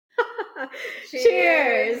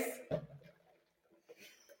Cheers!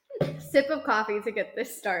 Sip of coffee to get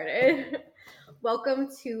this started. Welcome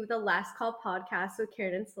to the Last Call podcast with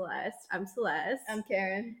Karen and Celeste. I'm Celeste. I'm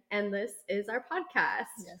Karen. And this is our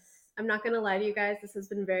podcast. Yes. I'm not going to lie to you guys. This has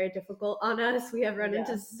been very difficult on us. We have run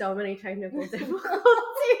into so many technical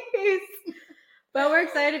difficulties. But we're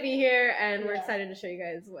excited to be here, and we're excited to show you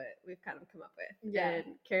guys what we've kind of come up with. Yeah. And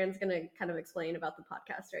Karen's going to kind of explain about the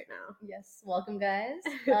podcast right now. Yes. Welcome, guys.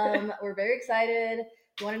 We're very excited.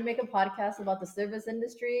 We wanted to make a podcast about the service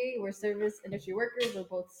industry. We're service industry workers. We're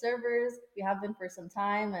both servers. We have been for some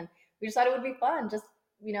time, and we just thought it would be fun. Just,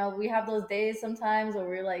 we have those days sometimes where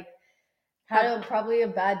we're like, probably a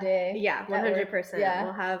bad day. Yeah, 100%. Yeah.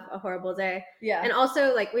 We'll have a horrible day. Yeah. And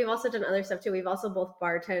also, we've also done other stuff too. We've also both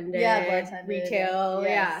bartended, retail.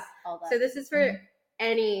 Yes, all that. So this is for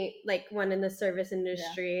any, one in the service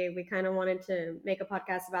industry. Yeah. We kind of wanted to make a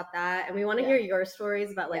podcast about that. And we want to hear your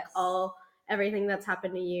stories about, everything that's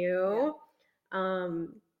happened to you. Yeah.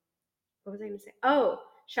 What was I going to say? Oh,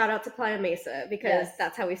 shout out to Playa Mesa, because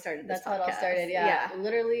that's how we started this podcast. That's how it all started, yeah.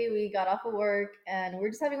 Literally, we got off of work, and we're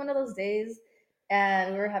just having one of those days,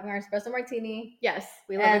 and we were having our espresso martini. Yes,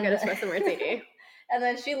 we love a good espresso martini. And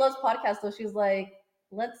then she loves podcasts, so she's like,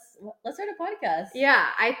 let's start a podcast. Yeah,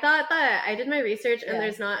 I thought that I did my research, and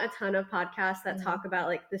there's not a ton of podcasts that talk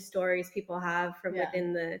about, the stories people have from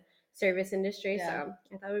within the service industry, so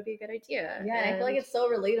I thought it would be a good idea. Yeah, and I feel like it's so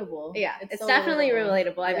relatable. Yeah, it's so definitely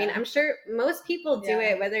relatable. I mean, I'm sure most people do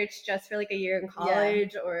it, whether it's just for a year in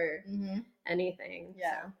college or anything.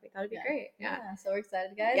 Yeah, so we thought it'd be great. Yeah, so we're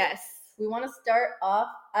excited, guys. Yes, we want to start off.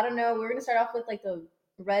 I don't know. We're gonna start off with the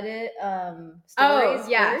Reddit stories. Oh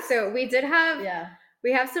yeah, first. so we did have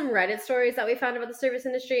we have some Reddit stories that we found about the service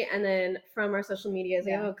industry, and then from our social medias,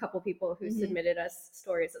 we have a couple people who submitted us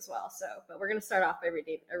stories as well. So, but we're going to start off by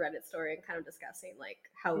reading a Reddit story and kind of discussing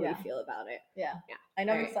how we feel about it. Yeah. I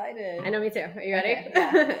know. I'm excited. I know, me too. Are you ready? Okay,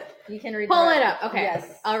 yeah. You can read. Pull it up. Okay.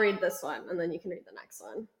 Yes. I'll read this one, and then you can read the next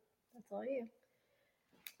one. That's all you.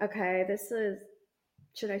 Okay. This is.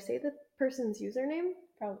 Should I say the person's username?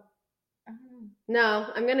 Probably. No,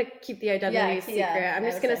 I'm going to keep the identity secret. I'm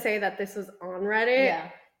just going to say that this was on Reddit. Yeah.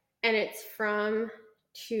 And it's from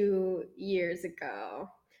 2 years ago.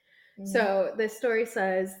 So this story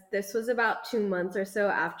says, this was about 2 months or so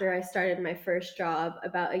after I started my first job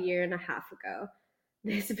about a year and a half ago.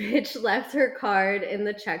 This bitch left her card in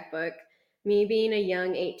the checkbook. Me being a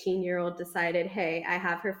young 18-year-old decided, hey, I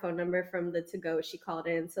have her phone number from the to-go she called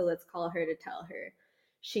in, so let's call her to tell her.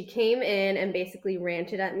 She came in and basically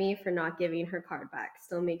ranted at me for not giving her card back.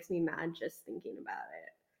 Still makes me mad just thinking about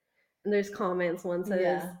it. And there's comments. One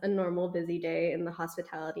says, a normal busy day in the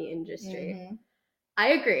hospitality industry. I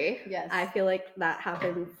agree. Yes. I feel like that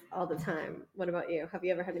happens all the time. What about you? Have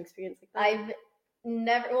you ever had an experience like that? I've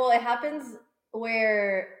never. Well, it happens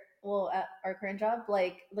where, at our current job,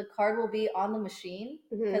 the card will be on the machine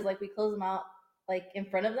because we close them out in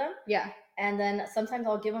front of them. Yeah. And then sometimes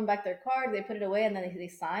I'll give them back their card. They put it away and then they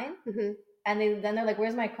sign. And then they're like,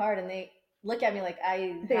 "Where's my card?" And they look at me like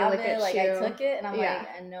I have it, I took it, and I'm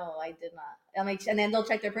like, "No, I did not." I'm like, and then they'll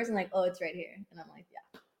check their person, "Oh, it's right here," and I'm like,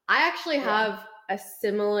 "Yeah." I actually have a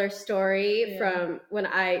similar story from when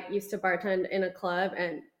I used to bartend in a club,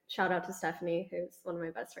 and shout out to Stephanie, who's one of my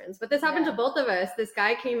best friends. But this happened to both of us. This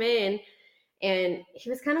guy came in, and he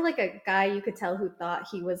was kind of like a guy you could tell who thought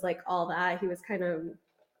he was all that. He was kind of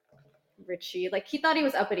richy, he thought he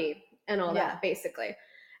was uppity and all that, basically.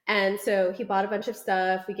 And so he bought a bunch of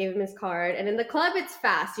stuff. We gave him his card. And in the club, it's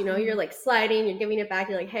fast. You're sliding. You're giving it back.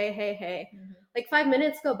 You're like, hey, hey, hey. 5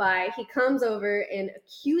 minutes go by. He comes over and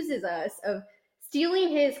accuses us of stealing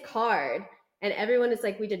his card. And everyone is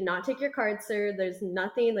like, we did not take your card, sir. There's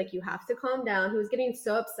nothing. You have to calm down. He was getting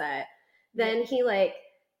so upset. Then he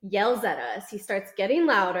yells at us. He starts getting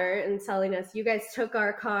louder and telling us, you guys took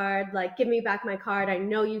our card, give me back my card, I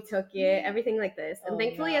know you took it, everything like this. And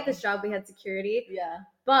thankfully at this job we had security. Yeah.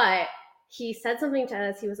 But he said something to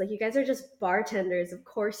us. He was like, you guys are just bartenders, of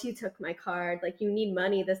course you took my card, you need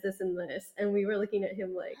money, this and this. And we were looking at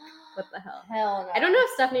him like, what the hell? Hell no. I don't know if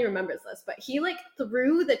Stephanie remembers this, but he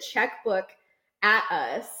threw the checkbook at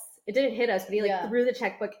us. It didn't hit us, but he threw the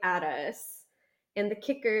checkbook at us. And the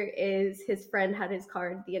kicker is his friend had his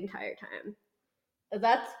card the entire time.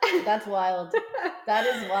 That's wild. That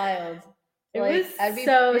is wild. It was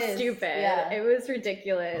so stupid. Yeah. It was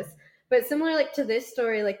ridiculous. But similar to this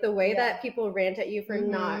story, the way that people rant at you for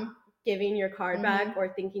not giving your card back or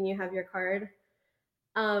thinking you have your card.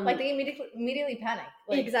 They immediately panic.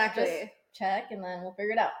 Exactly. Just check and then we'll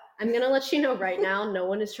figure it out. I'm gonna let you know right now, no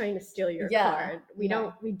one is trying to steal your card. We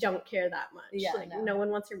don't care that much. Yeah, like, no one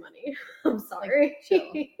wants your money. I'm sorry.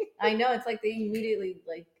 Like, I know, it's like they immediately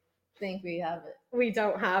like think we have it. We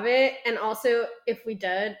don't have it. And also, if we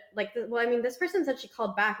did, like, well, I mean, this person said she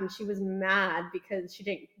called back and she was mad because she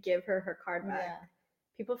didn't give her card back. Yeah.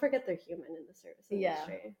 People forget they're human in the service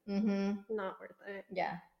industry. Not worth it.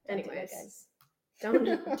 Yeah. Anyways,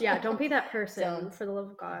 don't be that person, for the love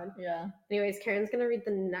of God. Yeah. Anyways, Karen's gonna read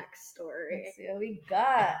the next story. Let's see what we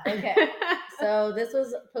got. Okay. So this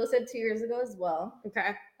was posted 2 years ago as well.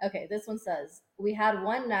 Okay, this one says, we had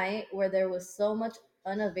one night where there was so much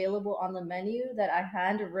unavailable on the menu that I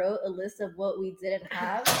hand wrote a list of what we didn't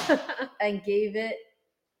have and gave it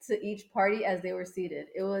to each party as they were seated.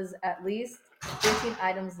 It was at least 15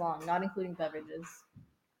 items long, not including beverages.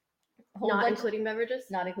 Not including beverages?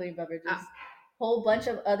 Not including beverages. Oh. Whole bunch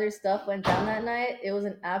of other stuff went down that night. It was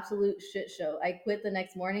an absolute shit show. I quit the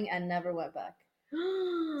next morning and never went back.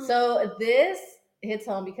 So this hits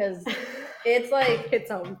home because it's like hits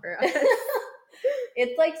home for us.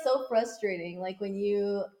 It's like so frustrating. Like when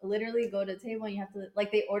you literally go to the table and you have to,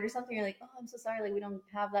 like, they order something, you're like, oh, I'm so sorry, like we don't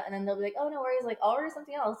have that, and then they'll be like, oh, no worries, like I'll order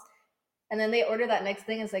something else, and then they order that next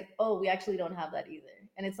thing, and it's like, oh, we actually don't have that either,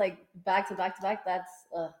 and it's like back to back to back.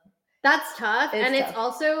 That's tough. It's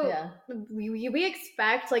also, we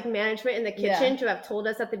expect like management in the kitchen to have told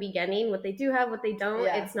us at the beginning what they do have, what they don't.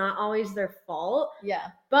 Yeah. It's not always their fault. Yeah.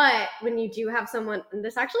 But when you do have someone, and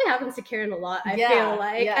this actually happens to Karen a lot, I feel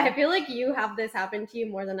like. Yeah. I feel like you have this happen to you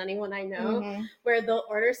more than anyone I know, where they'll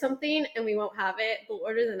order something and we won't have it. They'll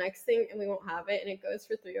order the next thing and we won't have it. And it goes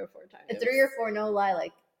for 3 or 4 times. 3 or 4, no lie.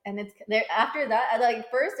 Like, and it's there after that, like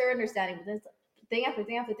first they're understanding, but then it's thing after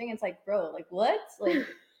thing after thing. It's like, bro, like what? Like,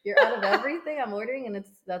 you're out of everything I'm ordering, and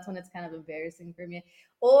that's when it's kind of embarrassing for me.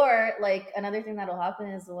 Or like another thing that'll happen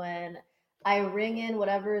is when I ring in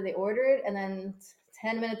whatever they ordered, and then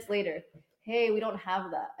 10 minutes later, hey, we don't have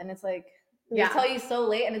that, and it's like they tell you so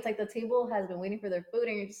late, and it's like the table has been waiting for their food,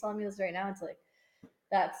 and you're just telling me this right now. It's like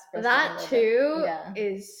that too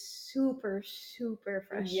is super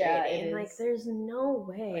frustrating. Yeah, like there's no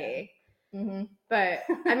way. But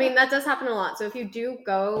I mean, that does happen a lot. So if you do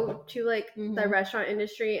go to like the restaurant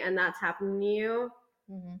industry and that's happening to you,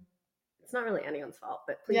 it's not really anyone's fault,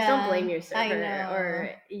 but please don't blame your server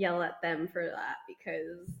or yell at them for that,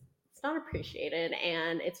 because it's not appreciated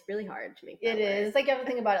and it's really hard to make that work. It's like you have to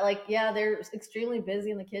think about it. Like, they're extremely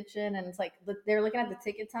busy in the kitchen, and it's like they're looking at the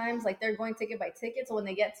ticket times, like they're going ticket by ticket. So when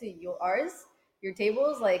they get to your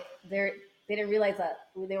tables, like they didn't realize that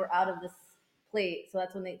they were out of this plate, so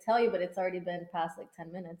that's when they tell you, but it's already been past like 10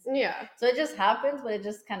 minutes. Yeah, so it just happens, but it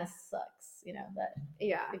just kind of sucks, that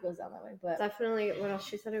it goes down that way. But definitely, what else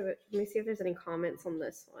she said, let me see if there's any comments on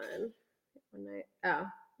this one.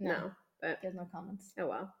 No, but there's no comments. Oh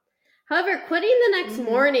well. However, quitting the next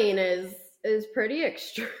morning is pretty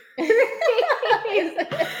extreme. Maybe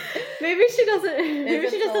she just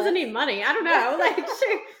doesn't need money. I don't know. Like,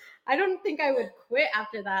 sure, I don't think I would quit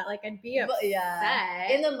after that. Like, I'd be upset. But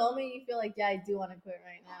in the moment, you feel like, I do want to quit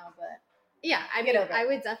right now, but I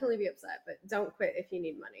would definitely be upset. But don't quit if you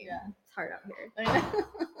need money. Yeah, it's hard out here.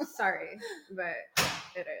 Sorry, but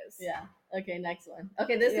it is. Yeah. Okay, next one.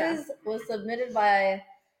 Okay, this was submitted by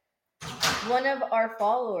one of our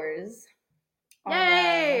followers.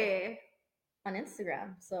 Yay! On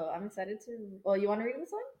Instagram. So I'm excited to. Well, you want to read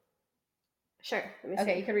this one? Sure.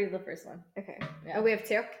 Okay, you can read the first one. Okay. Yeah. Oh, we have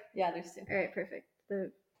 2? Yeah, there's 2. All right, perfect.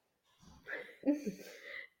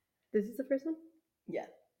 This is the first one? Yeah.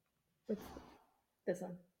 What's this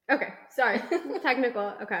one? Okay, sorry.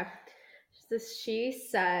 Technical. Okay. She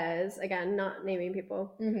says, again, not naming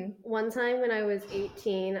people. One time when I was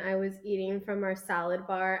 18, I was eating from our salad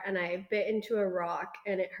bar and I bit into a rock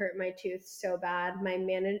and it hurt my tooth so bad. My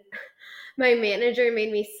manager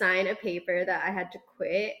made me sign a paper that I had to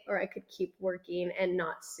quit or I could keep working and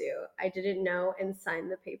not sue. I didn't know and signed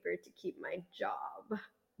the paper to keep my job.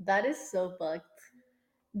 That is so fucked.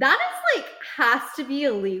 That is like, has to be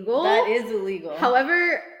illegal. That is illegal.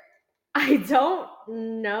 However, I don't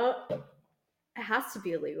know. It has to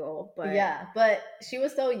be illegal, but but she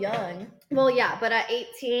was so young. Well, but at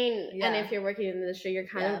 18, and if you're working in the industry, you're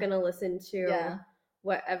kind of gonna listen to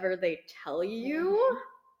whatever they tell you.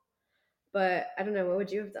 But I don't know, what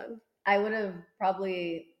would you have done? I would have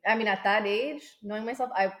probably, at that age, knowing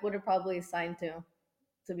myself, I would have probably signed to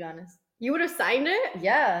be honest. You would have signed it?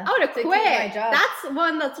 Yeah. I would have quit. My job. That's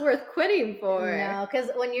one that's worth quitting for. No,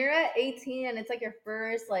 because when you're at 18 and it's like your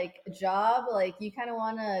first like job, like you kind of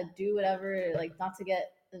want to do whatever, like not to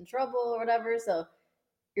get in trouble or whatever. So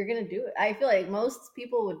you're gonna do it. I feel like most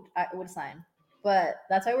people would sign. But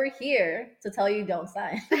that's why we're here, to tell you don't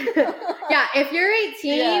sign. Yeah, if you're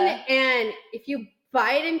 18 and if you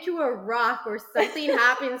bite into a rock or something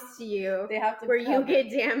happens to you, they have to where you get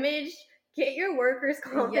damaged, get your workers'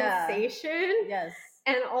 compensation. Yes.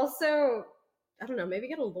 And also, I don't know, maybe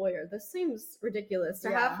get a lawyer. This seems ridiculous to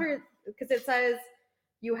have her, because it says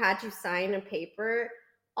you had to sign a paper.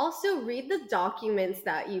 Also, read the documents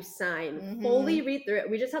that you sign. Fully read through it.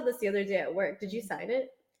 We just had this the other day at work. Did you sign it?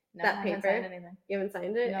 No, that paper? I haven't signed anything. You haven't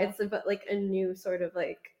signed it? No. It's about like a new sort of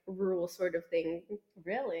like rule sort of thing.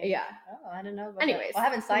 Really? Yeah. Oh, I didn't know about Anyways, that. Well, I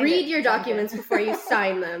haven't signed read your documents before you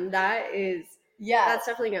sign them. That is, that's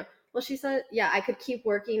definitely no. Well, she said, I could keep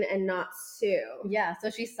working and not sue. Yeah, so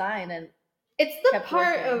she signed, and it's the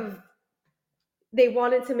part of they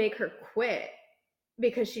wanted to make her quit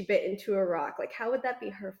because she bit into a rock. Like, how would that be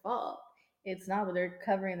her fault? It's not, but they're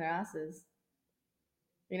covering their asses.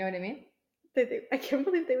 You know what I mean? I can't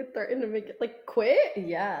believe they would threaten to make it like quit.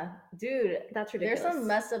 Yeah, dude, that's ridiculous. There's some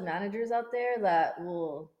messed up managers out there that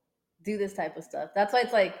will do this type of stuff. That's why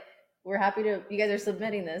it's like, we're happy you guys are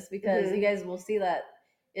submitting this, because you guys will see that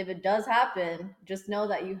if it does happen, just know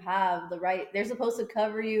that you have the right. They're supposed to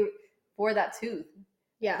cover you for that tooth.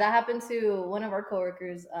 Yeah, that happened to one of our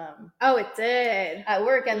coworkers. Oh, it did at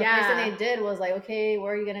work, and the first thing they did was like, okay,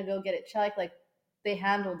 where are you gonna go get it checked? Like, they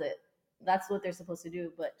handled it. That's what they're supposed to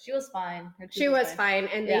do. But she was fine. She was fine,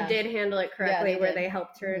 and they did handle it correctly, where they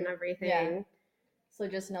helped her and everything. Yeah. So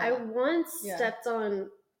just know. I once stepped on.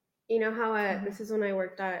 You know how this is when I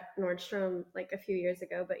worked at Nordstrom like a few years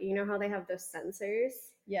ago, but you know how they have those sensors?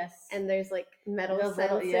 Yes. And there's like metal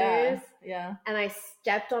sensors. Yeah. And I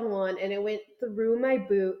stepped on one and it went through my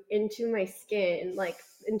boot into my skin, like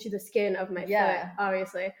into the skin of my foot,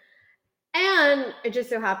 obviously. And it just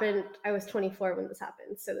so happened I was 24 when this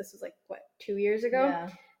happened. So this was like, 2 years ago? Yeah.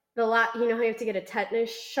 You know how you have to get a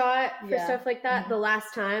tetanus shot for stuff like that? The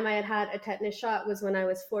last time I had a tetanus shot was when I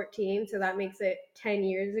was 14, so that makes it 10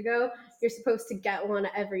 years ago. You're supposed to get one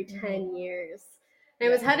every 10 years. And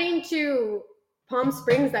I was heading to Palm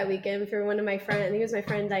Springs that weekend for one of my friends. I think it was my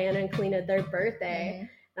friend Diana and Kalina, their birthday.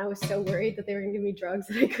 And I was so worried that they were going to give me drugs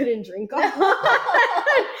that I couldn't drink on.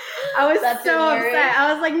 I was so upset.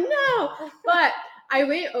 I was like, no. But I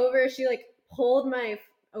went over. She like pulled my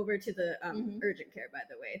over to the urgent care, by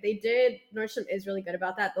the way. Nordstrom is really good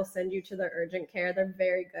about that. They'll send you to the urgent care. They're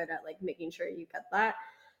very good at like making sure you get that.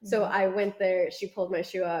 So I went there, she pulled my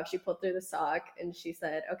shoe off, she pulled through the sock, and she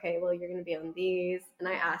said, okay, well, you're going to be on these. And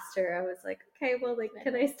I asked her, I was like, okay, well, like,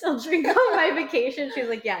 can I still drink on my vacation? She was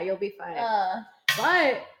like, yeah, you'll be fine.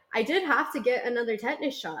 But I did have to get another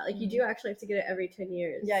tetanus shot. Like, you do actually have to get it every 10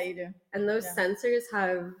 years. Yeah, you do. And those sensors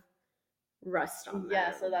have rust on them.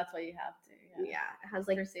 Yeah, so that's why you have to. Yeah, it has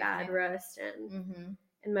like bad rust, and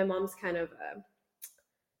my mom's kind of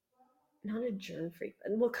not a germ freak,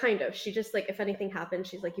 well, kind of. She just like, if anything happens,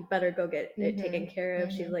 she's like, you better go get it taken care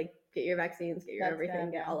of. She's like, get your vaccines, get your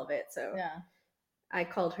everything, get all of it. So I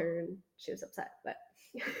called her and she was upset, but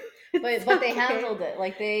they handled it.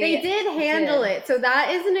 Like they did handle it. So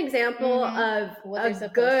that is an example of a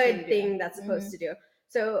good thing that's supposed to do.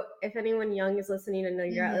 So if anyone young is listening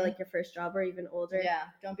and you're at like your first job or even older,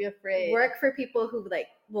 don't be afraid. Work for people who like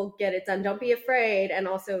will get it done. Don't be afraid, and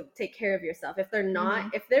also take care of yourself. If they're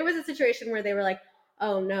not, if there was a situation where they were like,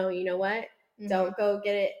 oh no, you know what? Don't go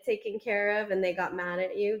get it taken care of, and they got mad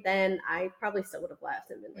at you, then I probably still would have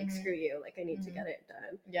left and been like, screw you, like I need to get it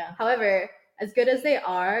done. Yeah. However, as good as they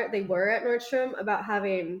were at Nordstrom about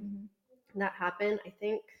having that happen, I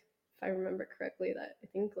think, if I remember correctly, that I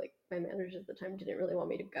think like my managers at the time didn't really want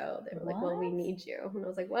me to go. They were like, well, we need you. And I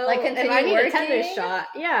was like, well, like, if I need a tetanus shot,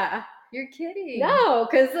 You're kidding. No,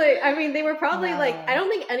 because like, I mean, they were probably like, I don't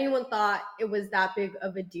think anyone thought it was that big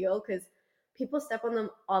of a deal because people step on them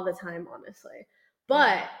all the time, honestly.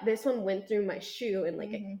 But this one went through my shoe and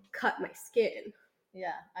like it cut my skin.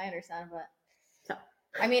 Yeah, I understand. But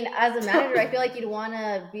I mean, as a manager, I feel like you'd want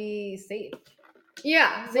to be safe.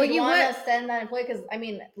 Yeah. So you want to send that employee, because I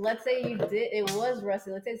mean, let's say it was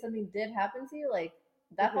rusty. Let's say something did happen to you, like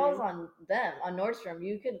that falls on them, on Nordstrom.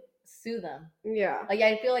 You could sue them. Yeah. Like,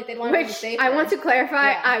 I feel like they'd want to be safer. I want to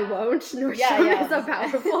clarify, I won't. Nordstrom is a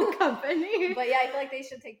powerful company. But I feel like they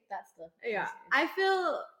should take that stuff. Yeah. I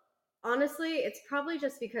feel, honestly, it's probably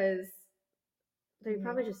just because they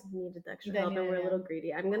probably just needed the extra help and were a little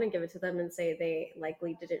greedy. I'm going to give it to them and say they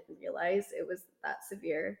likely didn't realize it was that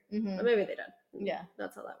severe. But maybe they did. Yeah.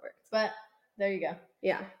 That's how that works. But there you go.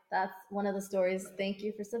 Yeah. That's one of the stories. Thank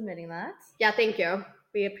you for submitting that. Yeah, thank you.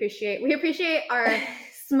 We appreciate our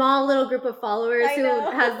small little group of followers who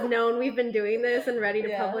has known we've been doing this and ready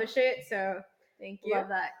to publish it. So Thank you. Love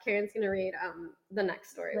that. Karen's gonna read the next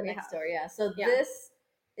story. Yeah. So this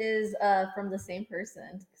is from the same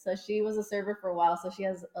person. So she was a server for a while, so she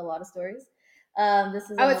has a lot of stories. This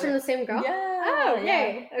is it's from the same girl? Yeah. Oh,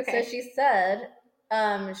 yay. Yeah. Okay. So she said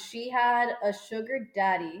she had a sugar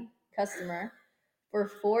daddy customer for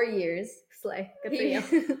 4 years. Slay. Good for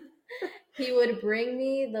you. He would bring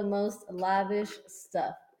me the most lavish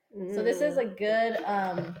stuff. So this is a good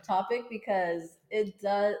topic because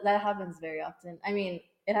that happens very often. I mean,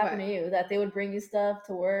 it happened to you that they would bring you stuff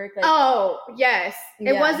to work. Like, oh, yes.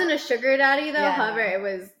 It wasn't a sugar daddy though. However, it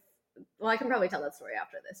was, well, I can probably tell that story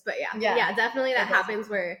after this, but yeah, definitely that happens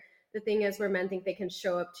where the thing is where men think they can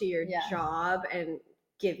show up to your job and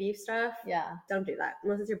give you stuff. Yeah. Don't do that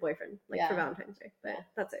unless it's your boyfriend, like for Valentine's Day, but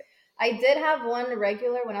that's it. I did have one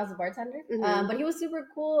regular when I was a bartender, but he was super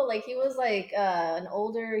cool. Like he was like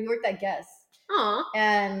he worked at Guess. Aww.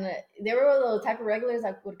 And they were the type of regulars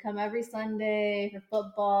that would come every Sunday for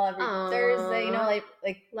football, every Thursday, you know,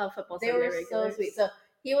 like love football. They were so sweet. So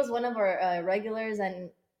he was one of our regulars, and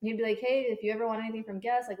he'd be like, hey, if you ever want anything from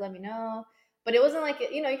Guess, like let me know. But it wasn't like,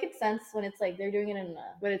 you know, you could sense when it's like they're doing it in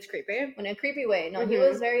when it's creepy. In a creepy way. No, he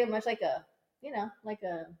was very much like a, you know, like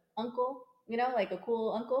a uncle. You know, like a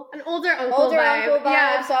cool uncle. An older uncle vibe.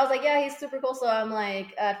 Yeah. So I was like, yeah, he's super cool. So I'm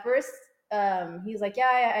like, at first, he's like,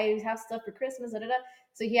 yeah, I have stuff for Christmas,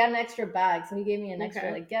 So he had an extra bag. So he gave me an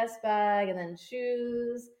extra like Guess bag and then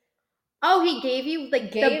shoes. Oh, he gave you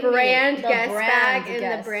like the brand Guess bag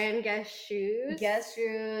and the brand Guess shoes? Guess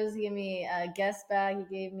shoes. He gave me a Guess bag.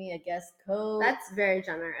 He gave me a Guess coat. That's very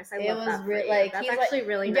generous. I love that for you. Like, that's actually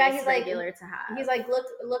really nice. He's regular to have. He's like,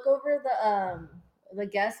 look over the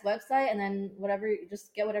Guess website and then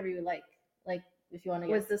just get whatever you like. Like if you want to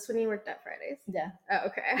get. Was this when you worked at Fridays? Yeah. Oh,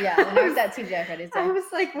 okay. Yeah, when I worked at TGI Fridays. I was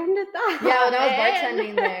like, when did that happen? Yeah, when I was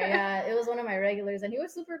bartending there. Yeah, it was one of my regulars and he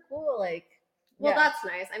was super cool. Like, well, that's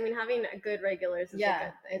nice. I mean, having a good regulars is a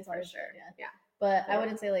good thing for sure. Yeah. But I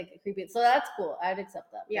wouldn't say like creepy. So that's cool. I'd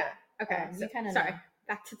accept that. Yeah. Okay. You kind of sorry.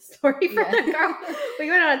 Back to the story for the girl. We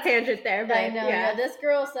went on a tangent there, but I know. Yeah. This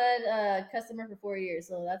girl said customer for 4 years,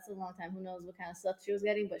 so that's a long time. Who knows what kind of stuff she was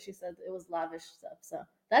getting, but she said it was lavish stuff. So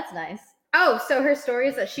that's nice. Oh, so her story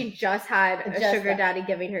is that she just had a sugar daddy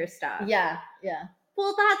giving her stuff. Yeah.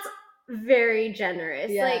 Well, that's very generous.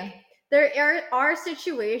 Yeah. Like there are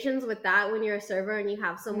situations with that when you're a server and you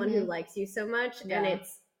have someone who likes you so much and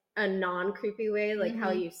it's a non-creepy way, like how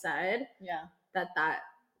you said. Yeah. That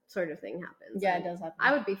sort of thing happens. Yeah, it does happen.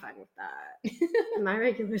 I would be fine with that. My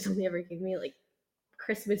regulars only ever gave me like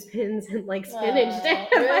Christmas pins and like spinach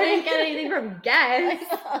dip. Really? I didn't get anything from Guess.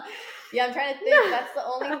 Yeah, I'm trying to think. That's the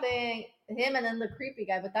only thing. Him and then the creepy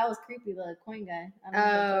guy, but that was creepy, the coin guy. I don't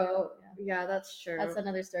know yeah, that's true. That's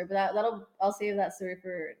another story, but I'll save that story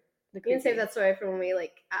for the creepy. You can save that story for when we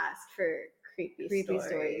like ask for creepy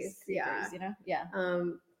stories. Yeah. You know? Yeah.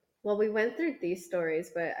 Well, we went through these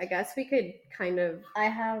stories, but I guess we could kind of... I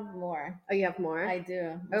have more. Oh, you have more? I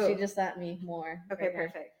do. Oh. She just sent me more. Okay,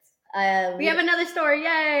 perfect. We have another story.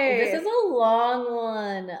 Yay! This is a long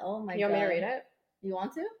one. Oh my god. You want me to read it? You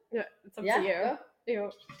want to? Yeah, it's up to you.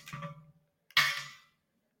 Go.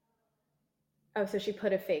 Oh, so she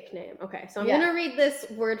put a fake name. Okay, so I'm going to read this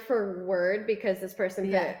word for word because this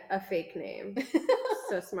person put a fake name.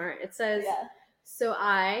 So smart. It says, so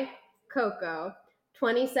I, Coco...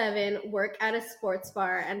 27, work at a sports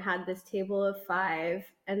bar and had this table of 5,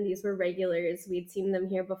 and these were regulars. We'd seen them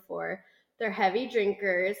here before. They're heavy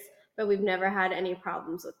drinkers, but we've never had any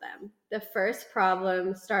problems with them. The first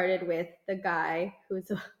problem started with the guy who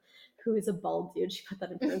is a bald dude. She put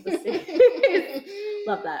that in parentheses.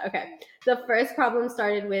 Love that. Okay. The first problem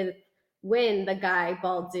started with when the guy,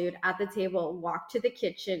 bald dude, at the table walked to the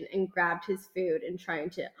kitchen and grabbed his food and trying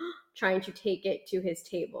to take it to his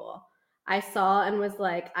table. I saw and was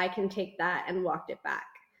like, I can take that, and walked it back.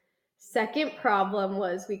 Second problem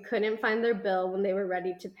was we couldn't find their bill when they were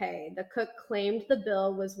ready to pay. The cook claimed the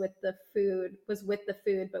bill was with the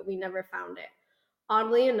food, but we never found it.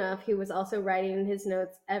 Oddly enough, he was also writing in his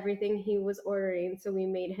notes everything he was ordering, so we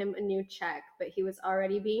made him a new check, but he was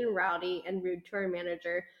already being rowdy and rude to our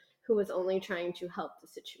manager, who was only trying to help the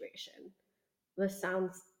situation. This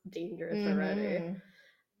sounds dangerous already.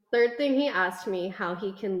 Third thing, he asked me how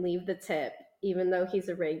he can leave the tip, even though he's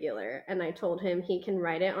a regular. And I told him he can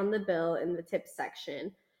write it on the bill in the tip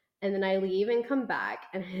section. And then I leave and come back,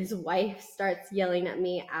 and his wife starts yelling at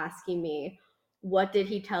me, asking me, what did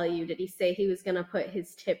he tell you? Did he say he was going to put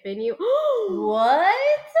his tip in you? What?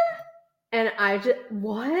 And I just,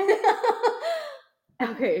 what?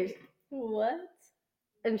 Okay. What?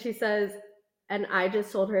 And she says, And I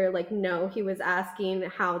just told her, like, no, he was asking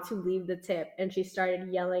how to leave the tip. And she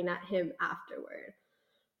started yelling at him afterward.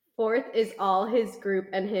 Fourth is all his group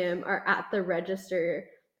and him are at the register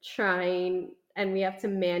trying, and we have to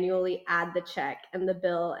manually add the check and the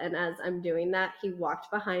bill. And as I'm doing that, he walked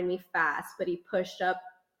behind me fast, but he pushed up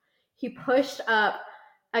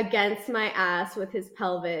against my ass with his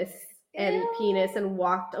pelvis and penis and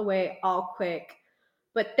walked away all quick.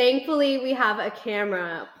 But thankfully, we have a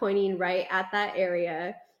camera pointing right at that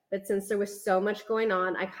area. But since there was so much going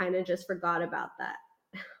on, I kind of just forgot about that.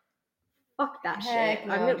 Fuck that shit.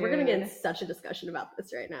 No, we're going to get in such a discussion about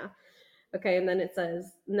this right now. Okay, and then it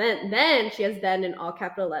says, then she has then in all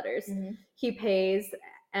capital letters. Mm-hmm. He pays,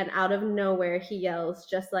 and out of nowhere, he yells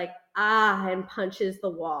just like, ah, and punches the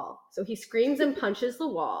wall. So he screams and punches the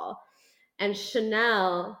wall. And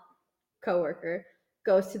Chanel, coworker,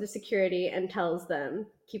 goes to the security and tells them,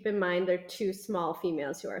 keep in mind, they're two small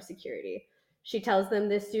females who are security. She tells them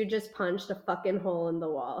this dude just punched a fucking hole in the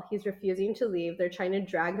wall. He's refusing to leave. They're trying to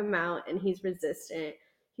drag him out, and he's resistant.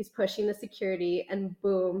 He's pushing the security, and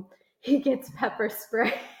boom, he gets pepper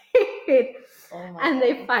sprayed. And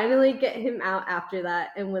they finally get him out after that.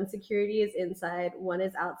 And when security is inside, one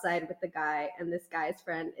is outside with the guy, and this guy's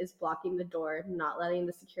friend is blocking the door, not letting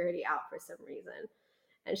the security out for some reason.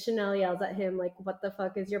 And Chanel yells at him, like, what the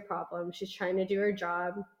fuck is your problem? She's trying to do her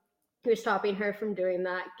job. You're stopping her from doing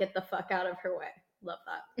that. Get the fuck out of her way. Love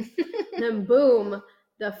that. Then boom,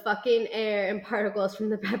 the fucking air and particles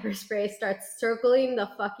from the pepper spray starts circling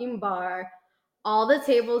the fucking bar. All the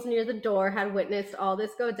tables near the door had witnessed all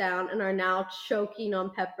this go down and are now choking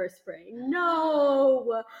on pepper spray.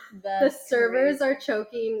 No! The servers are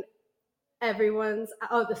choking.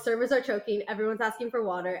 The servers are choking. Everyone's asking for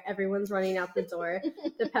water. Everyone's running out the door.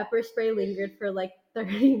 The pepper spray lingered for like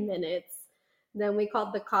 30 minutes. Then we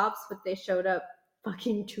called the cops, but they showed up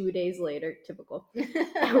fucking 2 days later. Typical.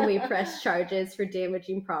 And we pressed charges for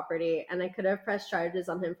damaging property. And I could have pressed charges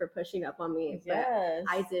on him for pushing up on me, but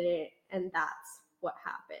I didn't. And that's what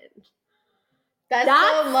happened. That's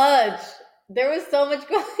so much. There was so much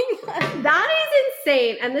going on. That is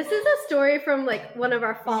insane. And this is a story from like one of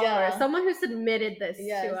our followers, someone who submitted this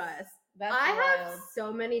to us. I have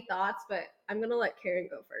so many thoughts, but I'm going to let Karen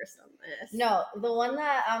go first on this. No, the one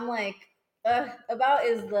that I'm like about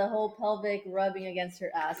is the whole pelvic rubbing against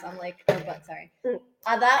her ass. I'm like, her butt, sorry.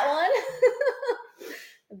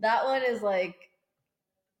 That one is like,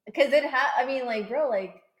 because I mean, like, bro,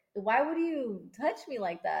 like, why would you touch me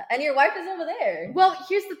like that? And your wife is over there. Well,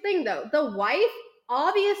 here's the thing, though. The wife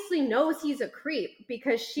obviously knows he's a creep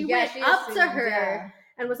because she went up to her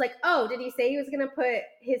and was like, oh, did he say he was going to put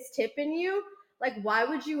his tip in you? Like, why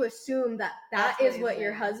would you assume that is what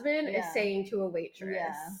your husband is saying to a waitress?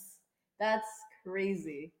 Yeah. That's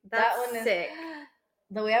crazy. That one is sick.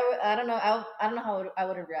 The way I don't know how I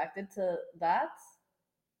would have reacted to that.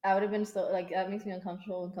 I would have been so, like, that makes me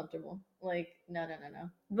uncomfortable. Like, no.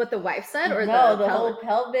 What the wife said? Or no, the whole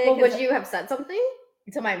pelvic. Well, would you have said something?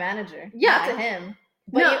 To my manager. Yeah. Not to him.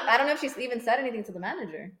 But I don't know if she's even said anything to the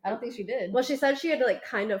manager. I don't think she did. Well, she said she had, like,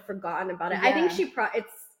 kind of forgotten about it. Yeah. I think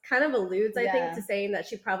it's kind of alludes, I think, to saying that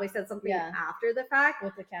she probably said something after the fact.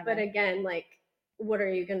 With the camera. But again, like, what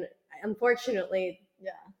are you going to, unfortunately,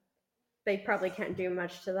 they probably can't do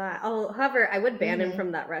much to that. However, I would ban him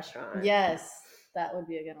from that restaurant. Yes. That would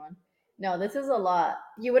be a good one. No, this is a lot.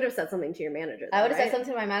 You would have said something to your manager, though, I would have said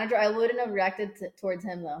something to my manager. I wouldn't have reacted towards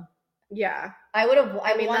him, though. Yeah. I would have.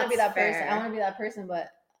 I want to be that person. I want to be that person, but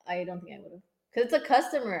I don't think I would have. Because it's a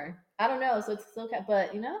customer. I don't know. So it's still,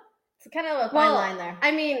 but, you know, it's kind of a fine line there.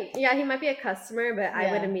 I mean, yeah, he might be a customer, but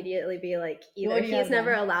I would immediately be like, either he's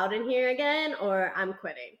never allowed in here again or I'm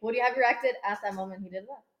quitting. Would you have reacted at that moment he did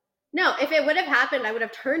that? No, if it would have happened, I would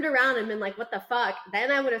have turned around and been like, what the fuck? Then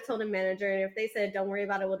I would have told a manager. And if they said, don't worry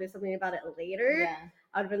about it, we'll do something about it later,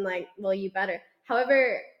 I would have been like, well, you better.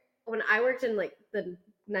 However, when I worked in like the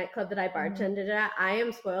nightclub that I bartended at, I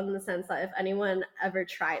am spoiled in the sense that if anyone ever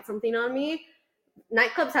tried something on me,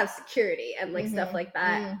 nightclubs have security and like stuff like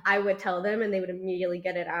that. I would tell them and they would immediately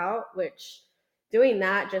get it out, which doing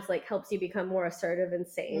that just like helps you become more assertive and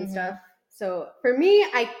say and stuff. So for me,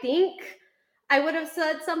 I think I would have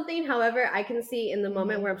said something. However, I can see in the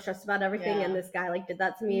moment where I'm stressed about everything and this guy like did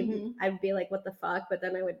that to me, I'd be like, what the fuck? But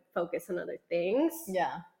then I would focus on other things.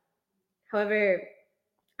 Yeah. However,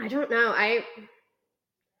 I don't know. I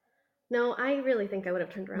really think I would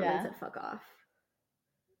have turned around and said, fuck off.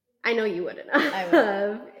 I know you wouldn't.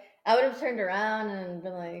 I would have turned around and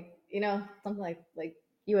been like, you know, something like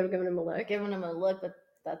you would have given him a look. Given him a look, but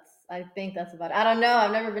I think that's about it. I don't know.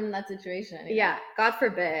 I've never been in that situation. Anyway. Yeah, God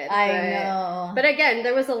forbid. I know. But again,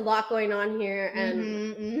 there was a lot going on here,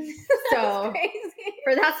 and so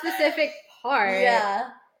for that specific part,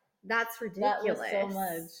 that's ridiculous. That was so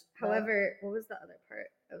much. However, what was the other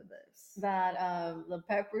part of this? That the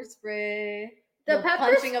pepper spray. The pepper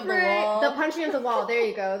punching spray, of the wall. The punching of the wall. There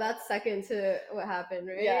you go. That's second to what happened,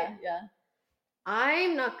 right? Yeah.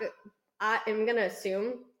 I'm not good. I am gonna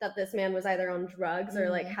assume that this man was either on drugs or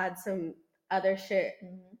like had some other shit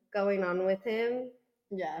going on with him.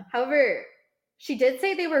 Yeah. However, she did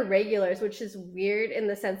say they were regulars, which is weird in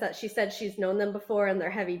the sense that she said she's known them before and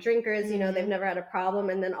they're heavy drinkers. You know, they've never had a problem,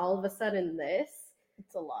 and then all of a sudden this.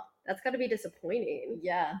 It's a lot. That's got to be disappointing.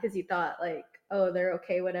 Yeah. Because you thought like, oh, they're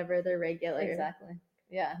okay, whatever, they're regular. Exactly.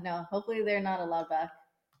 Yeah. No. Hopefully they're not allowed back.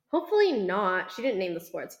 Hopefully not. She didn't name the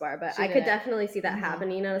sports bar, but I could definitely see that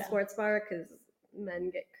happening at a sports bar because men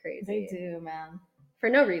get crazy. They do, man. For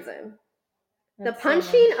no reason. That's the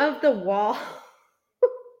punching of the wall.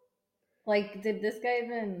 Like, did this guy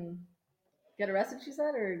even get arrested, she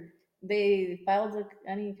said? Or they filed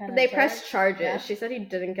any kind of They pressed charges. Yeah. She said he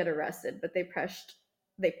didn't get arrested, but they pressed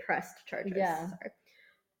charges. Yeah. Sorry.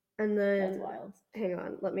 And then... That's wild. Hang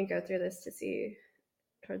on. Let me go through this to see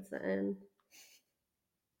towards the end.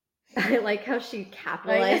 I like how she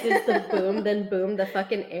capitalizes the boom, then boom, the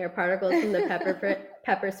fucking air particles from the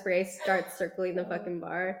pepper spray starts circling the fucking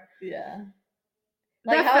bar. Yeah.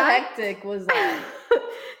 Like, how hectic was that?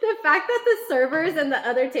 The fact that the servers and the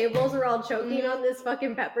other tables were all choking on this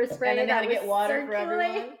fucking pepper spray. And then they had to get water for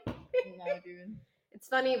everyone. No, dude. It's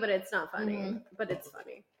funny, but it's not funny. But it's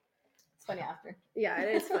funny. It's funny after. Yeah,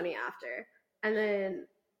 it is funny after. And then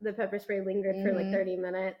the pepper spray lingered for like 30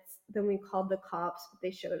 minutes. Then we called the cops, but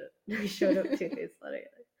they showed up 2 days later.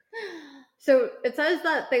 So it says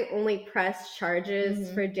that they only pressed charges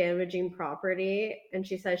for damaging property, and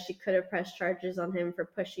she says she could have pressed charges on him for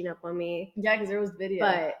pushing up on me. Yeah, because there was video.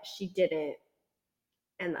 But she didn't,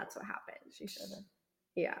 and that's what happened. She should have.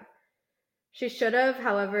 Yeah. She should have.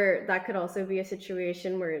 However, that could also be a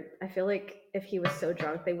situation where I feel like if he was so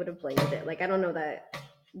drunk, they would have blamed it. Like, I don't know that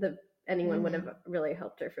anyone would have really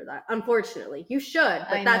helped her for that. Unfortunately, you should,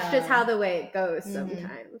 but that's just how the way it goes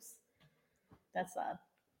sometimes. That's sad.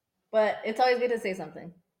 But it's always good to say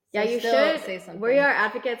something. So yeah, you should say something. We are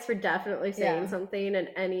advocates for definitely saying something in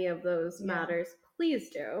any of those matters. Please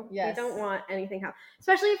do. Yes. We don't want anything happen,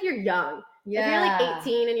 especially if you're young. Yeah. If you're like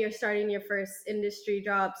 18 and you're starting your first industry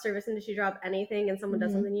job, service industry job, anything, and someone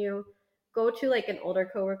does something to you, go to like an older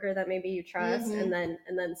coworker that maybe you trust, and then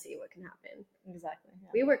see what can happen. Exactly. Yeah.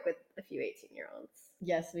 We work with a few 18-year-olds.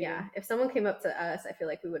 Yes, we do. If someone came up to us, I feel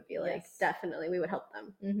like we would be like, definitely, we would help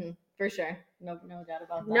them. For sure. No doubt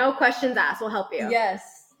about that. No questions asked. We'll help you. Yes.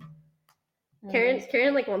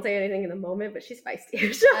 Karen like won't say anything in the moment, but she's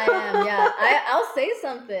feisty. So. I am. Yeah. I'll say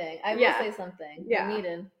something. I will say something. Yeah.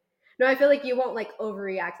 Needed. No, I feel like you won't like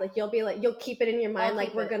overreact. Like you'll keep it in your mind.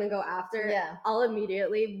 Like we're gonna go after. Yeah. I'll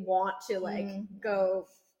immediately want to like go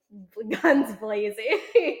guns blazing.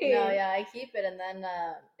 No, yeah, I keep it, and then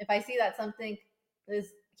if I see that something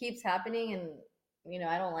keeps happening, and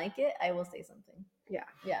I don't like it, I will say something. Yeah,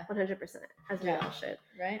 100%. As we all should.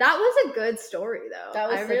 Right. That was a good story, though. That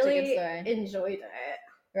was such really a good story. Enjoyed it.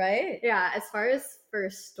 Right. Yeah. As far as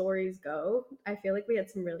first stories go, I feel like we had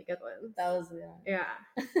some really good ones. That was yeah.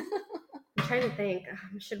 I'm trying to think.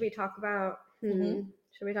 Should we talk about?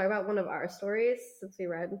 Should we talk about one of our stories since we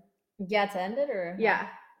read? Yeah, to end it or yeah.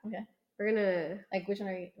 Okay. We're gonna like which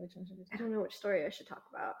one should we? I don't know which story I should talk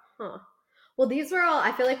about. Well, these were all.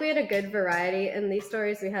 I feel like we had a good variety in these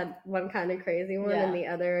stories. We had one kind of crazy one, and the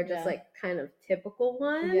other just like kind of typical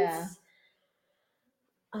ones. Yeah.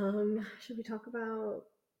 Should we talk about?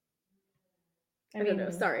 I don't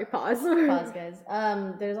know. Sorry. Pause. Pause, guys.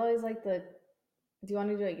 There's always like do you want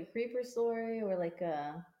to do like a creeper story or like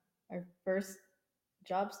our first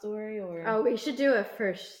job story or? Oh, we should do a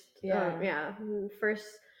first.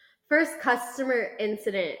 First customer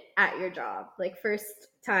incident at your job. Like first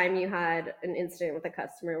time you had an incident with a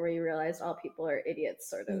customer where you realized all people are idiots,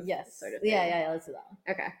 sort of. Yes. Sort of. Yeah. Let's do that one.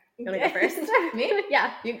 Okay. You want to go first? Me?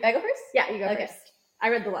 Yeah. I go first? Yeah, you go first. I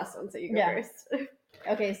read the last one, so you go first.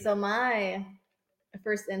 Okay, so my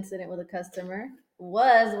first incident with a customer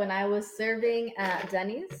was when I was serving at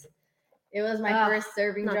Denny's. It was my first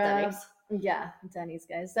serving job. Denny's. Yeah, Denny's,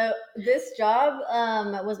 guys. So this job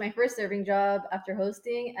was my first serving job after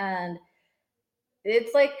hosting, and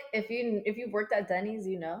it's like if you've worked at Denny's,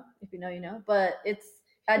 you know. If you know, you know. But it's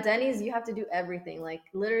at Denny's, you have to do everything, like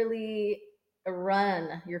literally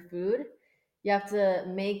run your food. You have to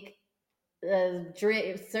make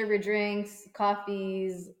serve your drinks,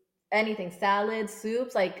 coffees, anything, salads,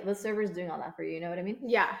 soups, like the server's doing all that for you. You know what I mean?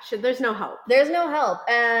 Yeah. There's no help. There's no help.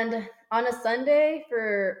 And on a Sunday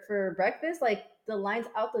for breakfast, like the lines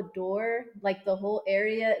out the door, like the whole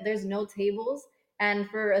area, there's no tables. And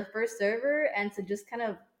for a first server, and to just kind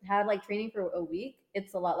of have like training for a week,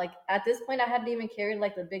 it's a lot. Like at this point, I hadn't even carried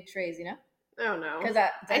like the big trays, you know? Oh no, because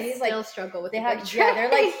I still struggle with. They have, yeah,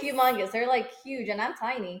 they're like humongous. They're like huge, and I'm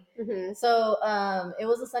tiny. Mm-hmm. So it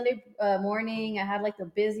was a Sunday morning. I had like the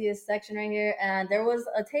busiest section right here, and there was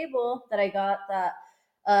a table that I got that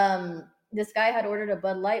this guy had ordered a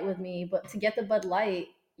Bud Light with me, but to get the Bud Light,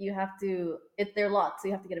 you have to they're locked, so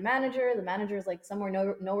you have to get a manager. The manager is like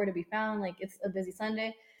somewhere nowhere to be found. Like it's a busy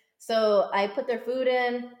Sunday, so I put their food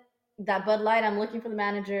in that Bud Light. I'm looking for the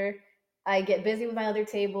manager. I get busy with my other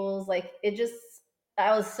tables. Like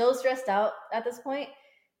I was so stressed out at this point.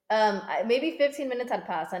 Maybe 15 minutes had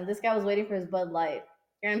passed, and this guy was waiting for his Bud Light,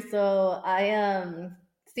 and so I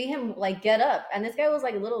see him like get up, and this guy was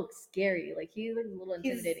like a little scary. Like he looked a little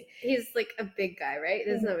intimidating. He's like a big guy, right?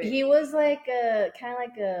 He was like kind of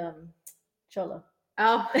like a cholo.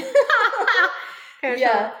 Oh,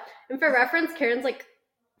 yeah. And for reference, Karen's like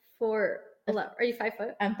 4'11". Are you 5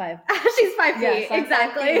 foot? I'm 5. She's 5 feet. Yes,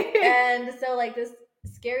 exactly. 5 feet. And so like this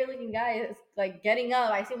scary looking guy is like getting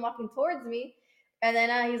up. I see him walking towards me, and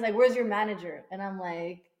then he's like, "Where's your manager?" And I'm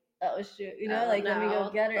like, "Oh shoot, let me go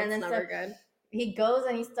get her." That's and then never good. He goes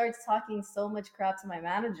and he starts talking so much crap to my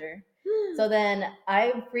manager. So then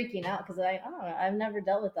I'm freaking out because I don't know, I've never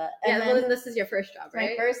dealt with that. And then this is your first job,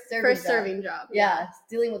 right? My first serving job. Yeah,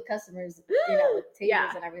 dealing with customers, with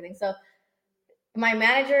tables and everything. So my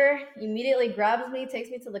manager immediately grabs me, takes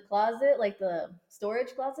me to the closet, like the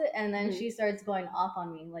storage closet, and then she starts going off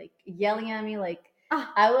on me, like yelling at me. Like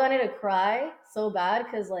I wanted to cry so bad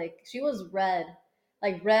because like she was red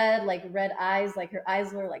eyes, like her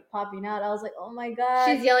eyes were like popping out. I was like, oh my god,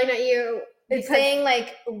 she's yelling at you. It's saying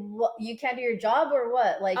like, what, you can't do your job or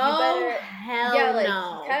what? Like, you better, hell like,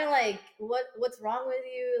 no. Kind of like, what's wrong with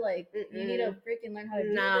you? Like, you need to freaking learn how to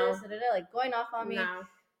do this. Like going off on me.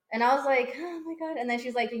 And I was like, oh my god. And then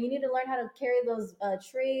she's like, you need to learn how to carry those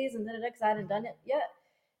trays and because I hadn't done it yet.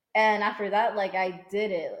 And after that, like I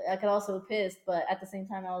did it. I got also pissed, but at the same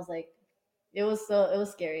time, I was like, it was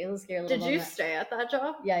scary. It was a scary little moment. Did you stay at that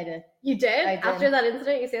job? Yeah, I did. You did? I did. After that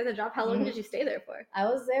incident, you stayed at the job? How long did you stay there for? I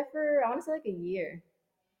was there for, I want to say like a year.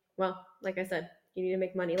 Well, like I said, you need to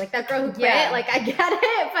make money. Like that girl who quit, like I get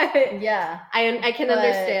it, but yeah, I can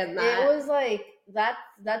understand that. It was like,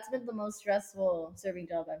 that's been the most stressful serving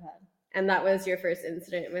job I've had. And that was your first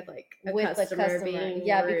incident with like a customer being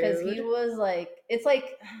rude. Because he was like, it's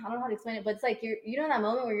like, I don't know how to explain it, but it's like you know that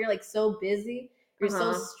moment where you're like so busy, you're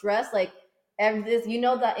so stressed, like this,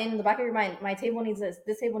 that in the back of your mind, my table needs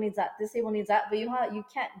this table needs that, this table needs that, but you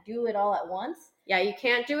can't do it all at once. Yeah, you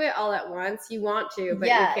can't do it all at once. You want to, but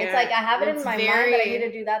you can't. It's like I have it in my mind that I need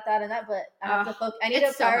to do that, and that, but I have to focus. I need to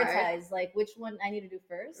prioritize like which one I need to do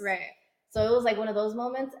first. Right. So it was like one of those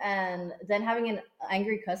moments, and then having an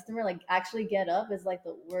angry customer like actually get up is like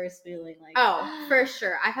the worst feeling. Like, oh, for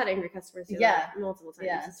sure, I've had angry customers. Multiple times.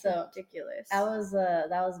 Yeah, it's so ridiculous. That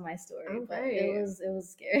was my story, but it was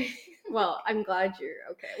scary. Well, I'm glad you're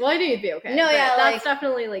okay. Well, I knew you'd be okay. No, yeah, that's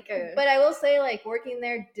definitely like a. But I will say, like working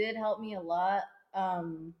there did help me a lot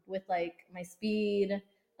with like my speed.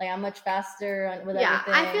 Like I'm much faster with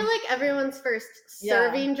everything. I feel like everyone's first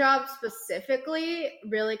serving job specifically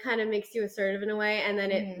really kind of makes you assertive in a way, and then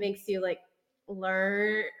it makes you like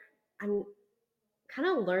learn. I'm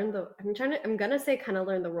gonna say kind of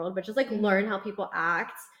learn the world, but just like learn how people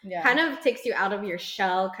act. Yeah. Kind of takes you out of your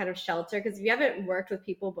shell, kind of shelter, because if you haven't worked with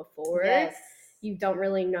people before, you don't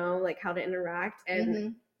really know like how to interact,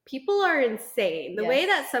 and people are insane. The way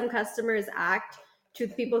that some customers act to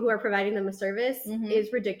the people who are providing them a service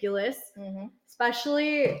is ridiculous.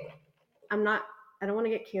 Especially, I don't want to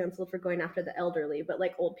get canceled for going after the elderly, but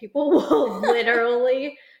like old people will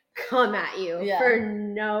literally come at you for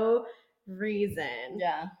no reason.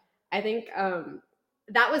 Yeah. I think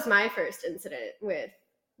that was my first incident with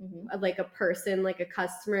like a person, like a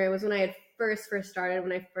customer. It was when I had first started,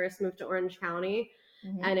 when I first moved to Orange County,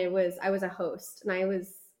 and I was a host, and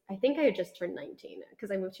I think I had just turned 19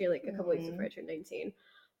 because I moved here like a couple weeks before I turned 19.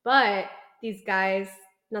 But these guys,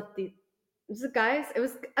 it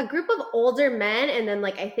was a group of older men, and then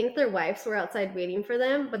like I think their wives were outside waiting for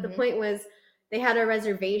them. But the point was they had a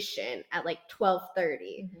reservation at like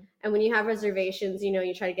 12:30. And when you have reservations,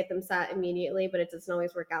 you try to get them sat immediately, but it doesn't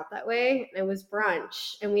always work out that way. And it was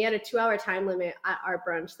brunch, and we had a 2-hour time limit at our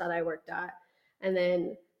brunch that I worked at. And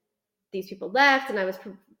then these people left, and I was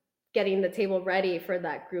getting the table ready for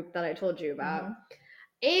that group that I told you about.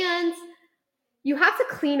 And you have to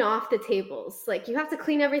clean off the tables. Like, you have to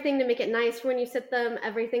clean everything to make it nice for when you sit them,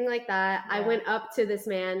 everything like that. Yeah. I went up to this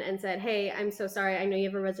man and said, hey, I'm so sorry. I know you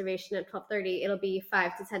have a reservation at 12:30. It'll be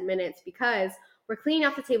 5 to 10 minutes because we're cleaning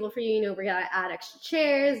off the table for you. You know, we're going to add extra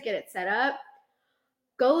chairs, get it set up.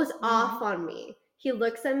 Goes off on me. He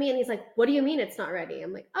looks at me and he's like, what do you mean it's not ready?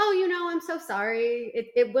 I'm like, oh, you know, I'm so sorry.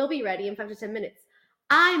 It will be ready in 5 to 10 minutes.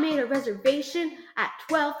 I made a reservation at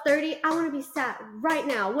 12:30. I want to be sat right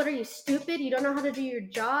now. What are you, stupid? You don't know how to do your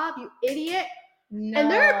job, you idiot? No.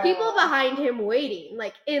 And there are people behind him waiting,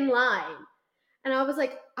 like in line. And I was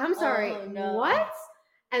like, I'm sorry, what?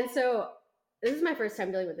 And so this is my first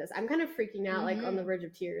time dealing with this. I'm kind of freaking out, like on the verge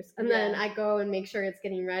of tears. And then I go and make sure it's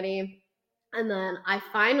getting ready. And then I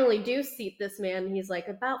finally do seat this man. He's like,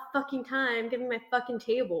 about fucking time. Give me my fucking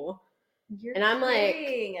table. And I'm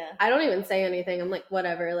kidding. Like, I don't even say anything. I'm like,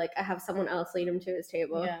 whatever. Like, I have someone else lead him to his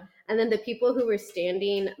table. Yeah. And then the people who were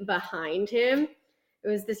standing behind him, it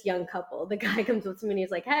was this young couple. The guy comes up to me and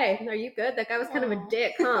he's like, hey, are you good? That guy was kind of a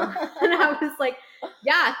dick, huh? And I was like,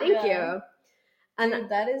 yeah, thank you. And dude,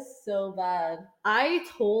 that is so bad. I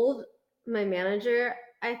told my manager,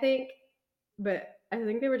 I think, but I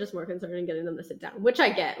think they were just more concerned in getting them to sit down, which I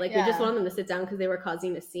get. Like, we just wanted them to sit down because they were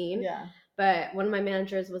causing a scene. Yeah. But one of my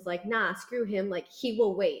managers was like, nah, screw him. Like, he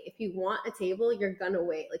will wait. If you want a table, you're going to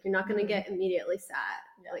wait. Like, you're not going to get immediately sat.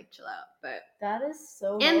 Yeah. Like, chill out. But that is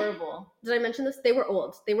so horrible. Did I mention this? They were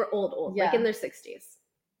old. They were old. Yeah. Like, in their 60s.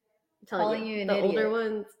 I'm telling you the older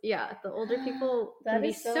ones. Yeah, the older people can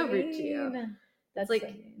be so rude to you. That's like, so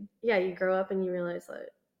mean. Yeah, you grow up and you realize that,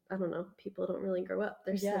 I don't know, people don't really grow up.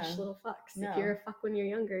 They're such little fucks. No. If you're a fuck when you're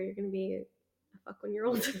younger, you're going to be a fuck when you're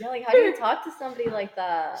older. Yeah, like, how do you talk to somebody like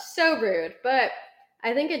that? So rude. But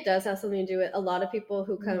I think it does have something to do with a lot of people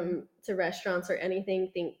who come to restaurants or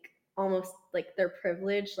anything think almost like they're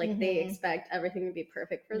privileged. Like, they expect everything to be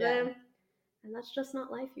perfect for them. And that's just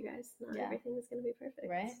not life, you guys. Not everything is going to be perfect.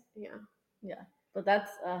 Right? Yeah. Yeah. But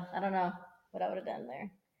that's, I don't know what I would have done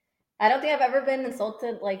there. I don't think I've ever been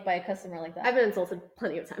insulted, like, by a customer like that. I've been insulted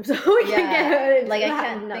plenty of times, so we can get like, I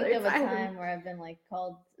can't think of a time where I've been, like,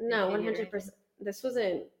 called. No, 100%. This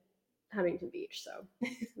wasn't Huntington Beach, so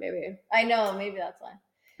maybe. I know, maybe that's why.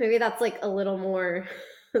 Maybe that's, like, a little more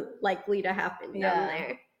likely to happen down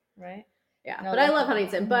there. Right? Yeah, no, but I love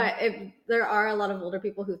Huntington. But there are a lot of older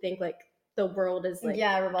people who think, like, the world is, like,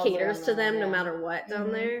 caters to them no matter what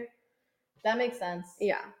down there. That makes sense.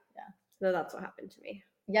 Yeah. So that's what happened to me.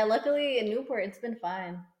 Yeah, luckily in Newport, it's been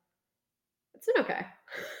fine. It's been okay.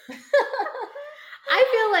 I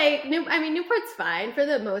feel like, Newport's fine for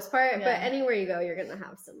the most part, but anywhere you go, you're going to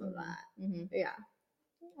have some of that. Yeah.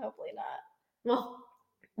 Hopefully not.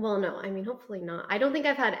 Well, no, hopefully not. I don't think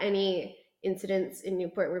I've had any incidents in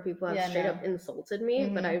Newport where people have straight up insulted me,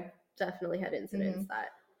 but I've definitely had incidents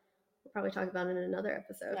that we'll probably talk about in another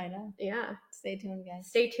episode. I know. Yeah. Stay tuned, guys.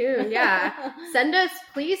 Stay tuned. Yeah.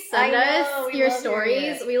 Please send us your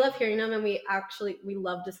stories. We love hearing them, and we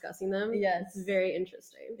love discussing them. Yes. It's very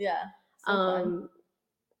interesting. Yeah. So fun.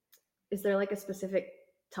 Is there like a specific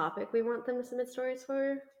topic we want them to submit stories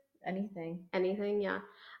for? Anything, yeah.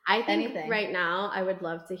 I think right now I would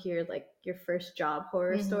love to hear like your first job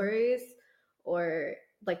horror stories, or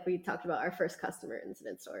like we talked about our first customer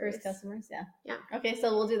incident stories. First customers, yeah. Okay,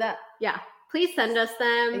 so we'll do that. Yeah, please send us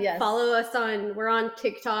them. Yes. Follow us we're on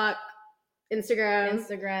TikTok,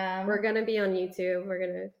 Instagram. We're gonna be on YouTube. We're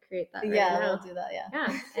gonna create that. We'll do that.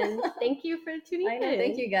 Yeah. And thank you for tuning in.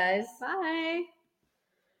 Thank you, guys. Bye.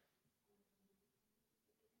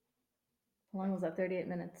 How long was that? 38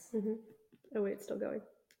 minutes. Oh wait, it's still going.